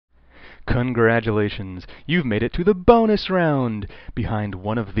Congratulations! You've made it to the bonus round! Behind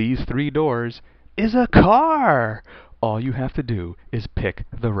one of these 3 doors is a car! All you have to do is pick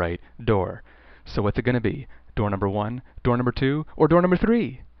the right door. So what's it going to be? Door number 1, door number 2, or door number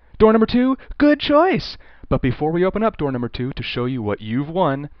 3? Door number 2? Good choice! But before we open up door number 2 to show you what you've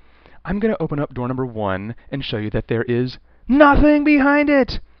won, I'm going to open up door number 1 and show you that there is nothing behind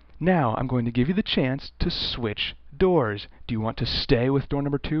it! Now I'm going to give you the chance to switch doors. Do you want to stay with door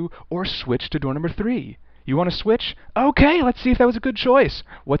number 2 or switch to door number 3? You want to switch? Okay, let's see if that was a good choice.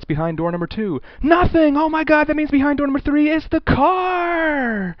 What's behind door number 2? Nothing! Oh my god, that means behind door number 3 is the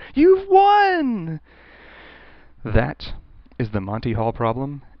car! You've won! That is the Monty Hall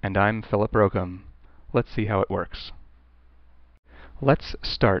problem, and I'm Philip Rokum. Let's see how it works. Let's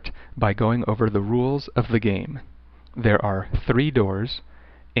start by going over the rules of the game. There are 3 doors,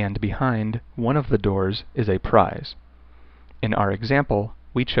 and behind one of the doors is a prize. In our example,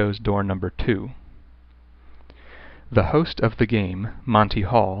 we chose door number 2. The host of the game, Monty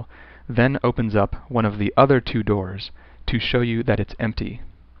Hall, then opens up one of the other 2 doors to show you that it's empty.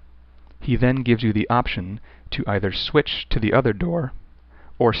 He then gives you the option to either switch to the other door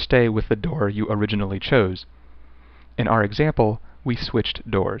or stay with the door you originally chose. In our example, we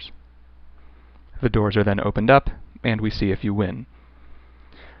switched doors. The doors are then opened up, and we see if you win.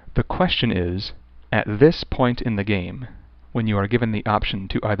 The question is, at this point in the game, when you are given the option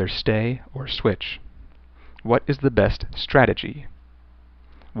to either stay or switch, what is the best strategy?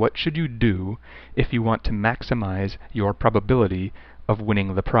 What should you do if you want to maximize your probability of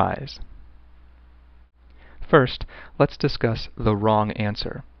winning the prize? First, let's discuss the wrong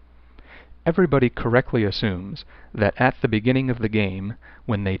answer. Everybody correctly assumes that at the beginning of the game,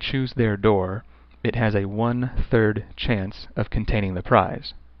 when they choose their door, it has a 1/3 chance of containing the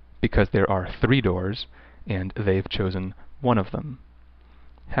prize, because there are 3 doors, and they've chosen one of them.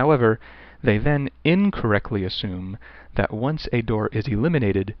 However, they then incorrectly assume that once a door is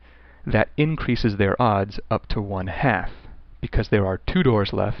eliminated, that increases their odds up to 1/2, because there are 2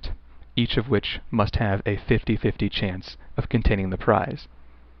 doors left, each of which must have a 50-50 chance of containing the prize.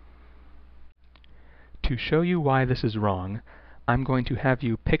 To show you why this is wrong, I'm going to have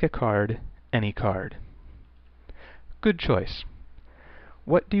you pick a card, any card. Good choice.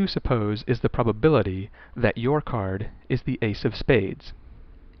 What do you suppose is the probability that your card is the ace of spades?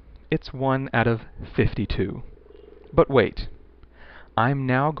 It's 1 out of 52. But wait. I'm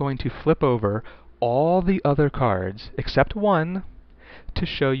now going to flip over all the other cards, except one, to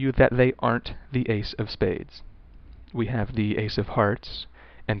show you that they aren't the ace of spades. We have the ace of hearts,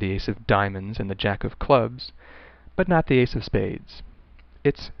 and the ace of diamonds, and the jack of clubs, but not the ace of spades.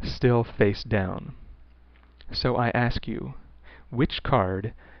 It's still face down. So I ask you, which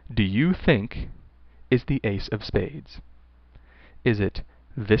card do you think is the ace of spades? Is it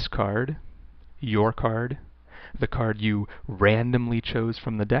this card, your card, the card you randomly chose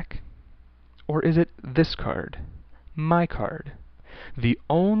from the deck? Or is it this card, my card, the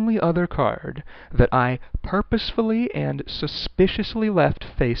only other card that I purposefully and suspiciously left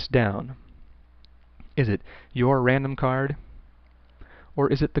face down? Is it your random card? Or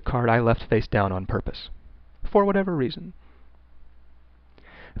is it the card I left face down on purpose, for whatever reason?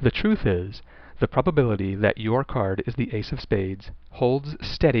 The truth is, the probability that your card is the ace of spades holds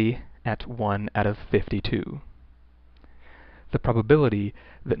steady at 1 out of 52. The probability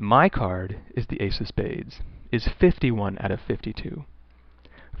that my card is the ace of spades is 51 out of 52.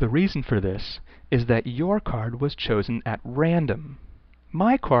 The reason for this is that your card was chosen at random.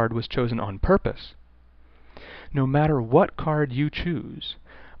 My card was chosen on purpose. No matter what card you choose,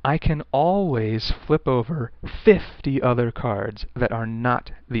 I can always flip over 50 other cards that are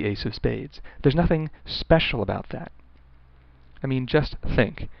not the ace of spades. There's nothing special about that. I mean, just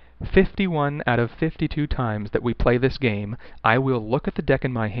think. 51 out of 52 times that we play this game, I will look at the deck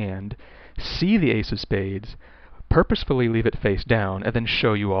in my hand, see the ace of spades, purposefully leave it face down, and then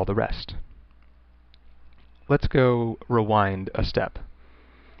show you all the rest. Let's go rewind a step.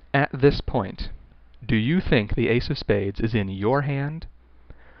 At this point, do you think the ace of spades is in your hand,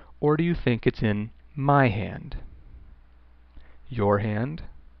 or do you think it's in my hand? Your hand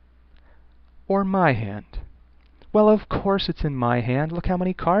or my hand? Well, of course it's in my hand. Look how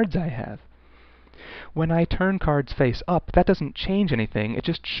many cards I have. When I turn cards face up, that doesn't change anything. It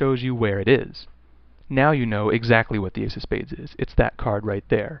just shows you where it is. Now you know exactly what the ace of spades is. It's that card right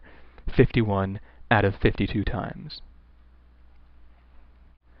there, 51 out of 52 times.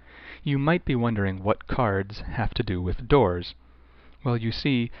 You might be wondering what cards have to do with doors. Well, you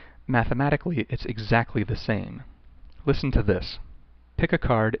see, mathematically it's exactly the same. Listen to this. Pick a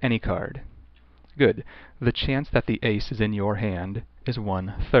card, any card. Good. The chance that the ace is in your hand is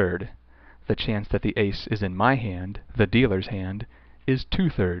 1/3. the chance that the ace is in my hand, the dealer's hand, is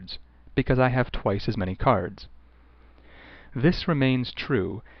 2/3, because I have twice as many cards. This remains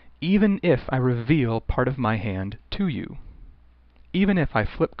true even if I reveal part of my hand to you. Even if I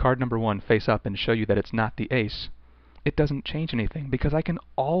flip card number 1 face up and show you that it's not the ace, it doesn't change anything because I can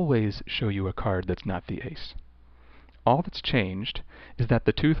always show you a card that's not the ace. All that's changed is that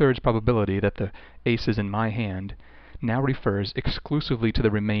the 2/3 probability that the ace is in my hand now refers exclusively to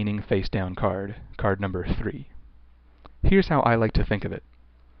the remaining face-down card, card number 3. Here's how I like to think of it.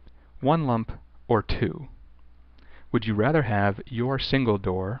 1 lump or 2. Would you rather have your single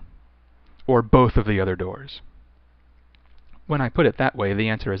door or both of the other doors? When I put it that way, the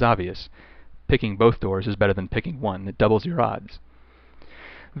answer is obvious. Picking both doors is better than picking one. It doubles your odds.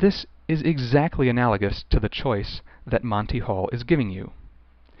 This is exactly analogous to the choice that Monty Hall is giving you.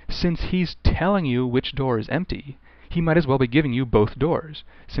 Since he's telling you which door is empty, he might as well be giving you both doors,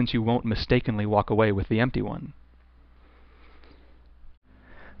 since you won't mistakenly walk away with the empty one.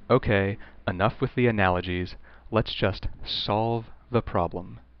 Okay, enough with the analogies. Let's just solve the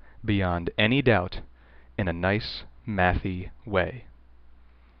problem, beyond any doubt, in a nice, mathy way.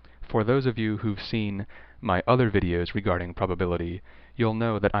 For those of you who've seen my other videos regarding probability, you'll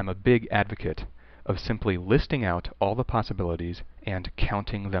know that I'm a big advocate of simply listing out all the possibilities and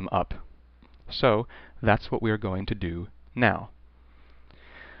counting them up. So that's what we're going to do now.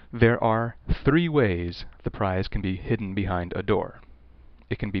 There are 3 ways the prize can be hidden behind a door.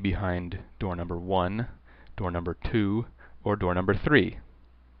 It can be behind door number 1, door number 2, or door number 3.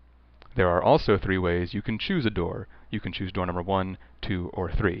 There are also 3 ways you can choose a door. You can choose door number 1, 2, or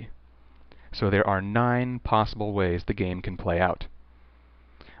 3. So there are 9 possible ways the game can play out.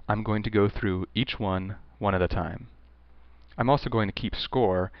 I'm going to go through each one at a time. I'm also going to keep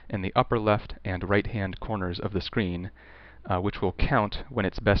score in the upper left and right-hand corners of the screen, which will count when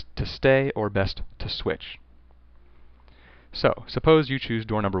it's best to stay or best to switch. So, suppose you choose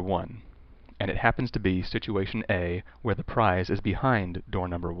door number 1, and it happens to be situation A, where the prize is behind door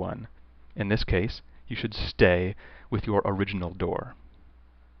number 1. In this case, you should stay with your original door.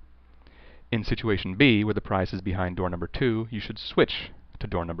 In situation B, where the prize is behind door number 2, you should switch to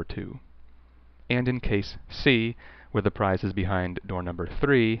door number 2. And in case C, where the prize is behind door number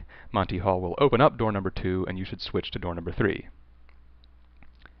 3, Monty Hall will open up door number 2 and you should switch to door number 3.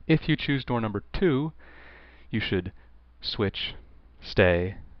 If you choose door number 2, you should switch,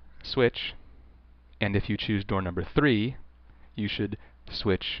 stay, switch. And if you choose door number 3, you should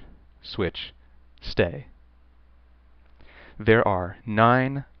switch, switch, stay. There are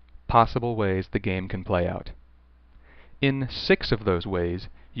 9 possible ways the game can play out. In 6 of those ways,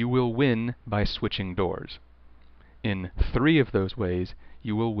 you will win by switching doors. In 3 of those ways,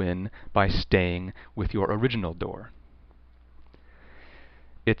 you will win by staying with your original door.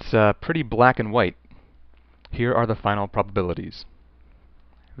 It's pretty black and white. Here are the final probabilities.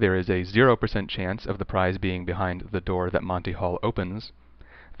 There is a 0% chance of the prize being behind the door that Monty Hall opens.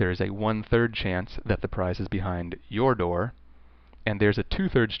 There is a 1/3 chance that the prize is behind your door. And there's a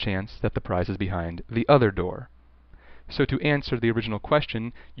 2/3 chance that the prize is behind the other door. So to answer the original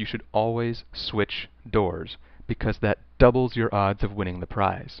question, you should always switch doors, because that doubles your odds of winning the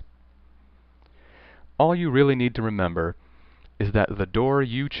prize. All you really need to remember is that the door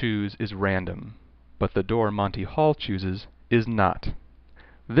you choose is random, but the door Monty Hall chooses is not.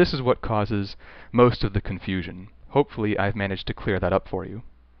 This is what causes most of the confusion. Hopefully I've managed to clear that up for you.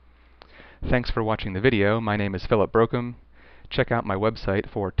 Thanks for watching the video. My name is Philip Brokum. Check out my website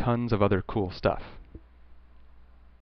for tons of other cool stuff.